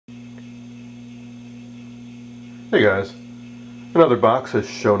Hey guys, another box has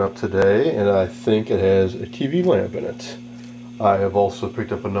shown up today and I think it has a TV lamp in it. I have also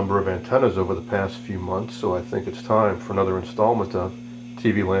picked up a number of antennas over the past few months, so I think it's time for another installment of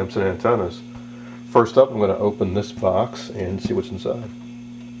TV lamps and antennas. First up, I'm going to open this box and see what's inside.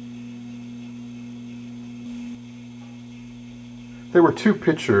 There were two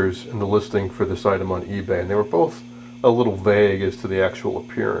pictures in the listing for this item on eBay and they were both a little vague as to the actual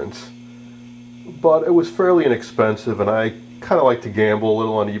appearance. But it was fairly inexpensive, and I kind of like to gamble a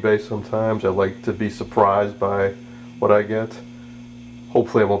little on eBay sometimes. I like to be surprised by what I get.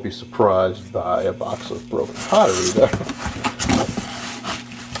 Hopefully I won't be surprised by a box of broken pottery there. It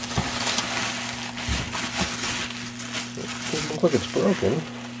doesn't look like it's broken.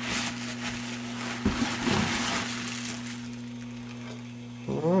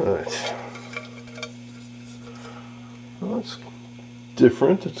 Alright. Well, that's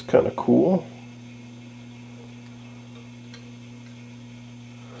different. It's kind of cool.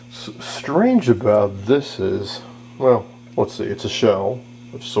 Strange about this is, well, let's see, it's a shell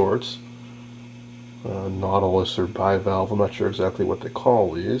of sorts, nautilus or bivalve, I'm not sure exactly what they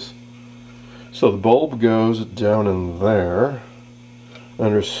call these. So the bulb goes down in there,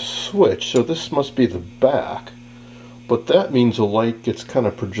 and there's a switch, so this must be the back, but that means the light gets kind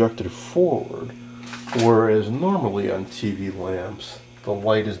of projected forward, whereas normally on TV lamps, the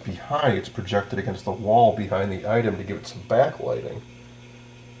light is behind, it's projected against the wall behind the item to give it some backlighting.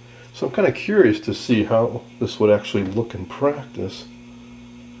 So I'm kind of curious to see how this would actually look in practice.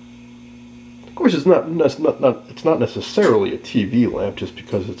 Of course, it's not necessarily a TV lamp just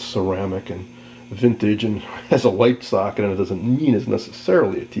because it's ceramic and vintage and has a light socket, and it doesn't mean it's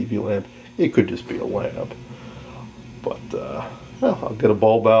necessarily a TV lamp. It could just be a lamp. But well, I'll get a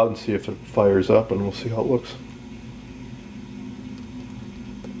bulb out and see if it fires up, and we'll see how it looks.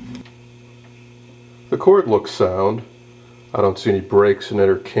 The cord looks sound. I don't see any breaks in it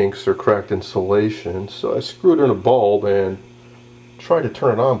or kinks or cracked insulation, so I screwed in a bulb and tried to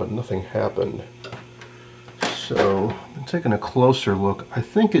turn it on, but nothing happened. So I'm taking a closer look. I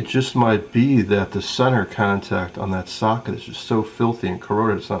think it just might be that the center contact on that socket is just so filthy and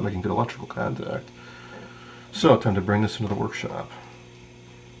corroded it's not making good electrical contact. So time to bring this into the workshop.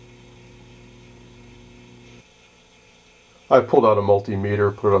 I pulled out a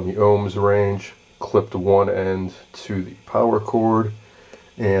multimeter, put it on the ohms range, clipped one end to the power cord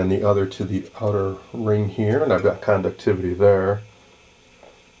and the other to the outer ring here, and I've got conductivity there.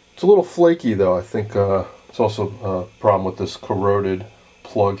 It's a little flaky though. I think it's also a problem with this corroded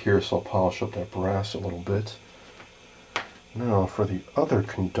plug here, so I'll polish up that brass a little bit. Now for the other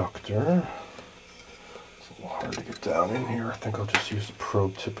conductor, it's a little hard to get down in here. I think I'll just use the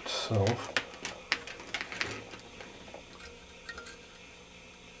probe tip itself.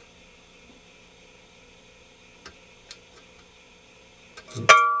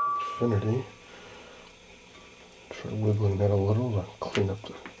 Infinity. Try wiggling that a little to clean up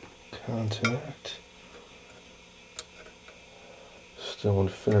the contact. Still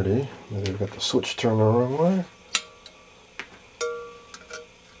infinity. Maybe I've got the switch turned the wrong way.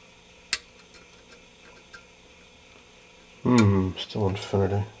 Still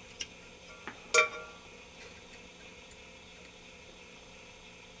infinity.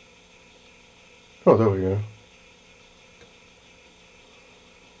 Oh, there we go.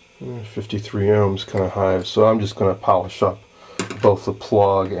 53 ohms, kind of high, so I'm just going to polish up both the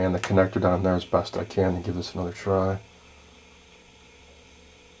plug and the connector down there as best I can and give this another try.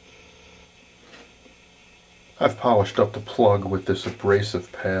 I've polished up the plug with this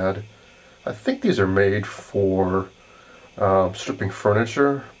abrasive pad. I think these are made for stripping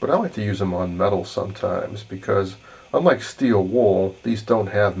furniture, but I like to use them on metal sometimes because unlike steel wool, these don't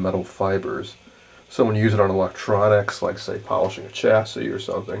have metal fibers. So when you use it on electronics, like say polishing a chassis or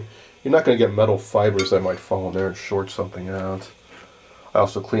something, you're not going to get metal fibers that might fall in there and short something out. I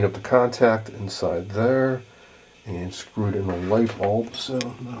also cleaned up the contact inside there and screwed in a light bulb. So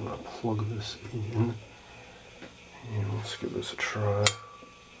now I'm going to plug this in. And let's give this a try.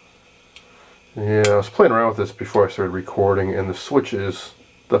 Yeah, I was playing around with this before I started recording, and the switch is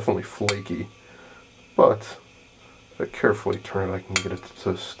definitely flaky. But if I carefully turn it, I can get it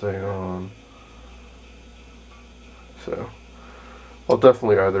to stay on. So I'll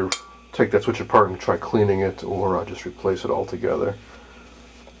definitely either take that switch apart and try cleaning it, or I'll just replace it altogether.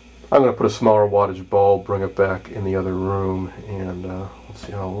 I'm going to put a smaller wattage bulb, bring it back in the other room, and let's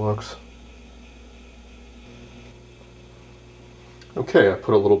see how it looks. Okay, I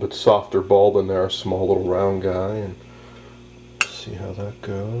put a little bit softer bulb in there, a small little round guy, and see how that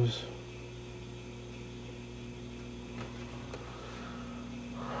goes.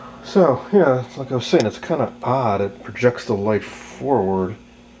 So, yeah, like I was saying, it's kind of odd. It projects the light forward.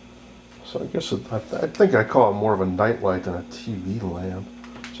 So I guess I think I call it more of a night light than a TV lamp.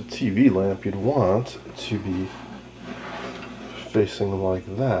 It's a TV lamp, you'd want to be facing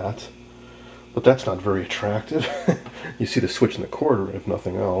like that. But that's not very attractive. You see the switch in the quarter, if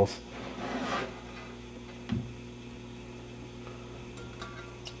nothing else.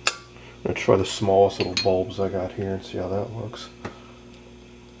 I'm going to try the smallest little bulbs I got here and see how that looks.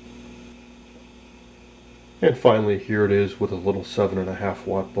 And finally, here it is with a little 7.5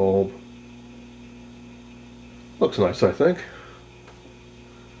 watt bulb. Looks nice, I think.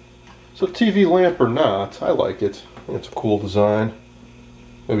 So TV lamp or not, I like it. I think it's a cool design.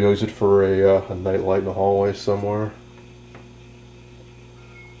 Maybe I'll use it for a night light in the hallway somewhere.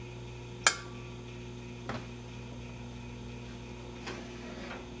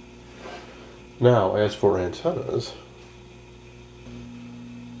 Now, as for antennas.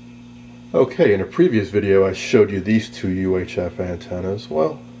 Okay, in a previous video I showed you these two UHF antennas.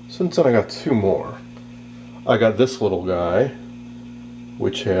 Well, since then I got two more. I got this little guy,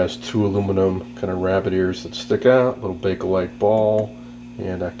 which has two aluminum kind of rabbit ears that stick out, little Bakelite ball,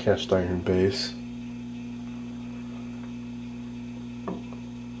 and a cast iron base.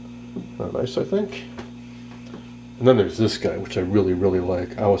 Nice, I think. And then there's this guy, which I really, really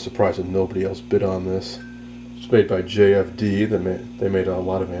like. I was surprised that nobody else bid on this. It's made by JFD. They made a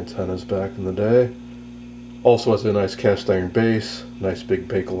lot of antennas back in the day. Also has a nice cast iron base, nice big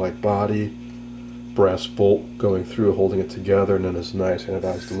Bakelite body, brass bolt going through holding it together, and then this nice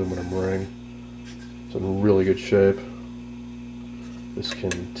anodized aluminum ring. It's in really good shape. This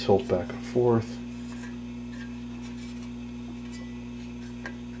can tilt back and forth.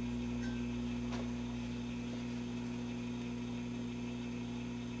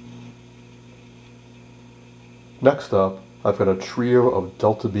 Next up, I've got a trio of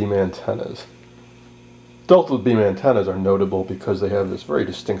delta beam antennas. Delta beam antennas are notable because they have this very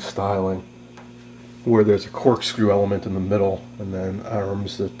distinct styling where there's a corkscrew element in the middle and then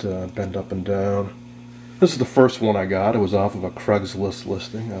arms that bend up and down. This is the first one I got. It was off of a Craigslist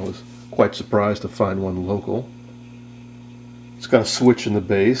listing. I was quite surprised to find one local. It's got a switch in the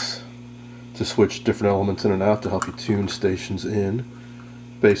base to switch different elements in and out to help you tune stations in.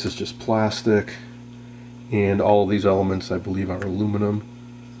 Base is just plastic, and all of these elements I believe are aluminum.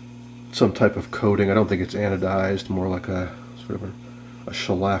 Some type of coating. I don't think it's anodized, more like a sort of a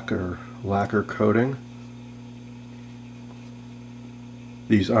shellac or lacquer coating.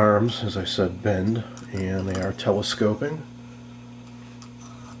 These arms, as I said, bend, and they are telescoping.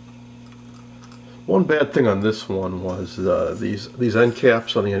 One bad thing on this one was these end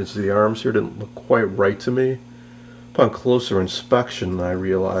caps on the ends of the arms here didn't look quite right to me. Upon closer inspection, I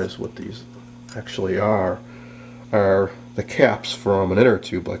realized what these actually are the caps from an inner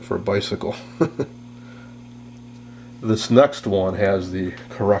tube, like for a bicycle. This next one has the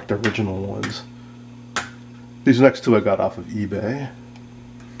correct original ones. These next two I got off of eBay.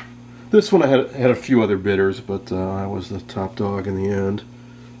 This one I had a few other bidders, but I was the top dog in the end.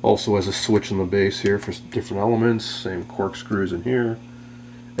 Also has a switch in the base here for different elements, same corkscrews in here.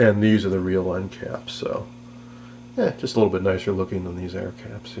 And these are the real end caps, so yeah, just a little bit nicer looking than these air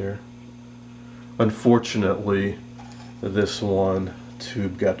caps here. Unfortunately, this one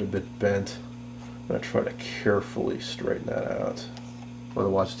tube got a bit bent. I'm going to try to carefully straighten that out.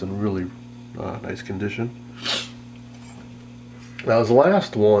 Otherwise it's in really nice condition. Now this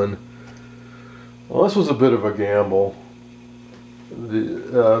last one, well, this was a bit of a gamble.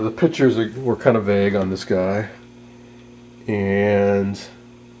 The pictures were kind of vague on this guy, and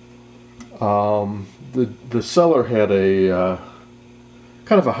the seller had a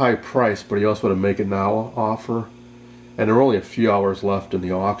kind of a high price, but he also had a make it now offer, and there were only a few hours left in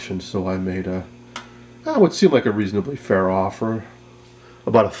the auction, so I made what would seem like a reasonably fair offer,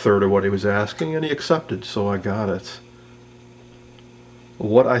 about a third of what he was asking, and he accepted, so I got it.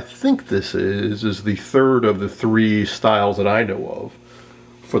 What I think this is the third of the three styles that I know of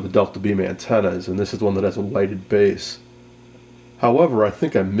for the delta beam antennas, and this is the one that has a lighted base. However, I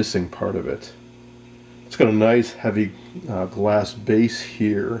think I'm missing part of it. It's got a nice heavy glass base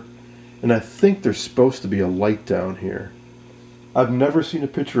here, and I think there's supposed to be a light down here. I've never seen a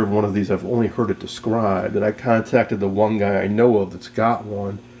picture of one of these. I've only heard it described, and I contacted the one guy I know of that's got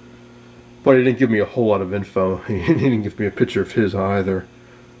one, but he didn't give me a whole lot of info. He didn't give me a picture of his either.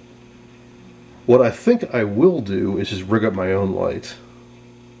 What I think I will do is just rig up my own light.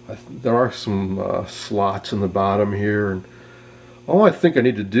 There are some slots in the bottom here, and all I think I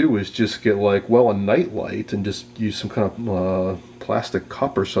need to do is just get a night light and just use some kind of plastic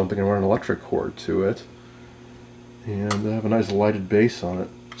cup or something and run an electric cord to it, and have a nice lighted base on it.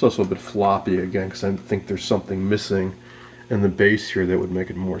 It's also a bit floppy again because I think there's something missing in the base here that would make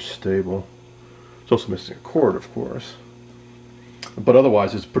it more stable. It's also missing a cord, of course. But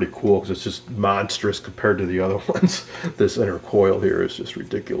otherwise it's pretty cool because it's just monstrous compared to the other ones. This inner coil here is just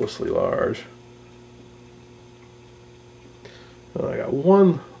ridiculously large. And I got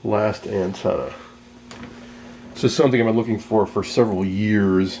one last antenna. This is something I've been looking for several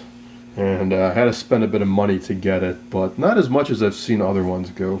years, and I had to spend a bit of money to get it, but not as much as I've seen other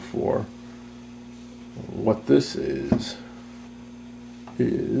ones go for. What this is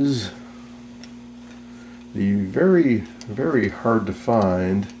the very, very hard to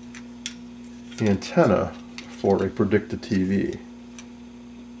find antenna for a Predicta TV.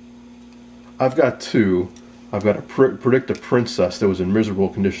 I've got two. I've got a Predicta Princess that was in miserable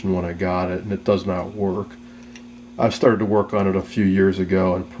condition when I got it, and it does not work. I started to work on it a few years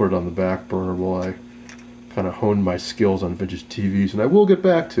ago and put it on the back burner while I kind of honed my skills on vintage TVs, and I will get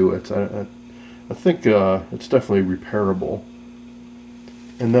back to it. I think it's definitely repairable.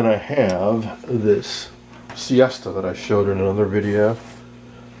 And then I have this Siesta that I showed in another video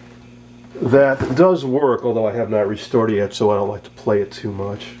that does work, although I have not restored it yet, so I don't like to play it too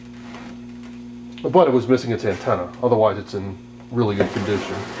much. But it was missing its antenna. Otherwise it's in really good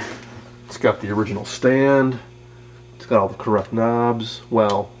condition. It's got the original stand. It's got all the correct knobs.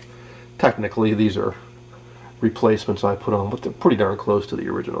 Well, technically these are replacements I put on, but they're pretty darn close to the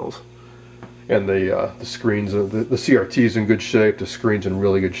originals. And the screens, the CRT is in good shape. The screen's in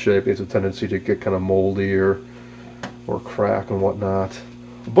really good shape. It has a tendency to get kind of moldy or crack and whatnot.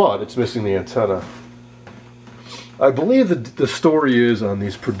 But it's missing the antenna. I believe that the story is on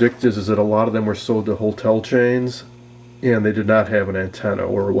these Predictas is that a lot of them were sold to hotel chains, and they did not have an antenna,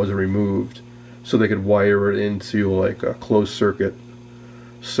 or it wasn't removed, so they could wire it into like a closed circuit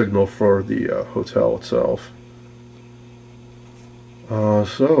signal for the hotel itself.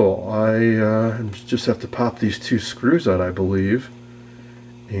 So I just have to pop these two screws out, I believe,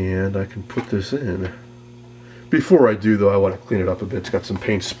 and I can put this in. Before I do, though, I want to clean it up a bit. It's got some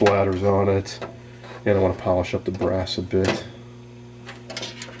paint splatters on it, and I want to polish up the brass a bit.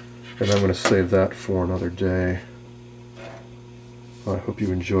 And I'm going to save that for another day. I hope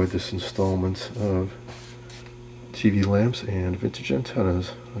you enjoyed this installment of TV lamps and vintage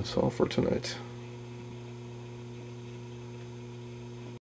antennas. That's all for tonight.